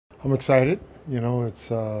I'm excited.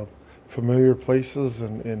 It's familiar places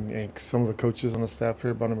and some of the coaches on the staff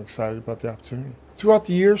here, but I'm excited about the opportunity. Throughout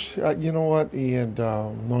the years, you know what, and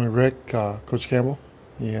knowing Rick, Coach Campbell,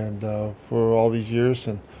 and for all these years,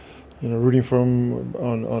 and rooting for him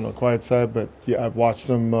on a quiet side, but yeah, I've watched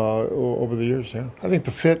him over the years. Yeah, I think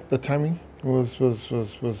the fit, the timing was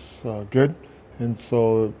good. And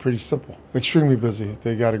so pretty simple. Extremely busy.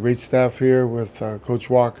 They got a great staff here with Coach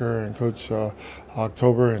Walker and Coach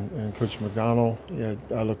October and Coach McDonald. Yeah,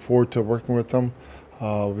 I look forward to working with them.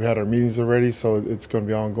 We had our meetings already, so it's going to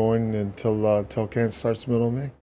be ongoing until Kansas starts the middle of May.